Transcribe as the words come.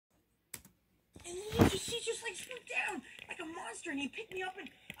ground like a monster, and he picked me up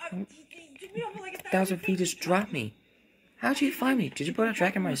and he took me up like 1,000 feet just dropped me. How'd you find me? Did you put a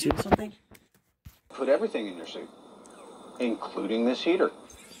track in my suit or something? Put everything in your suit, including this heater.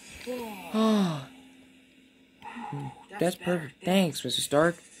 Oh, that's perfect. Thanks, Mr.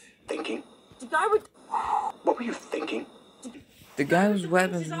 Stark. Thinking? The guy with... What were you thinking? The guy whose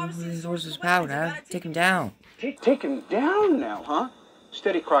weapons and his horse's power. Now take him down. Take him down now, huh?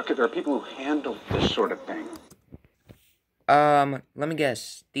 Steady, Crockett. There are people who handle this sort of thing. Let me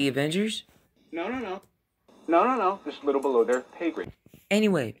guess. The Avengers? No. Just a little below their pay grade.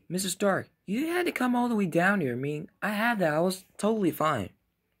 Anyway, Mr. Stark, you had to come all the way down here. I mean, I had that. I was totally fine.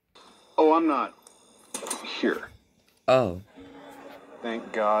 Oh, I'm not here. Oh.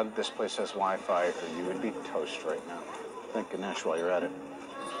 Thank God this place has Wi-Fi, or you would be toast right now. Thank Ganesh while you're at it.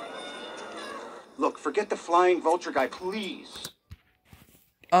 Look, forget the flying vulture guy, please.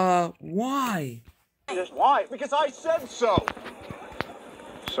 Why? Just why? Because I said so.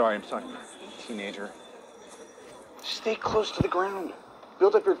 Sorry, I'm talking teenager. Stay close to the ground.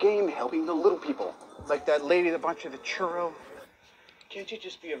 Build up your game helping the little people. Like that lady that bought you the churro. Can't you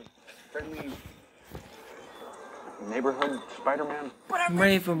just be a friendly neighborhood Spider-Man? I'm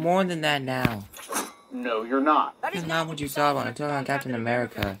ready for more than that now. No, you're not. That's not what you thought when I told on Captain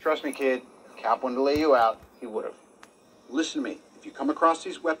America. Trust me, kid. Cap wanted to lay you out. He would have. Listen to me. If you come across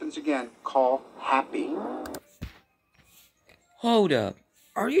these weapons again, call Happy. Hold up.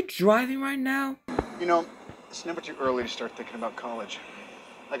 Are you driving right now? You know, it's never too early to start thinking about college.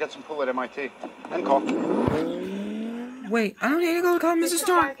 I got some pull at MIT. And call. Wait, I don't need to go call Mrs.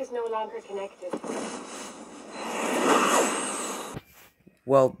 Stark. Is no longer connected.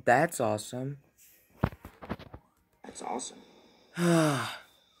 Well, that's awesome. That's awesome.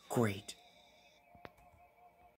 Great.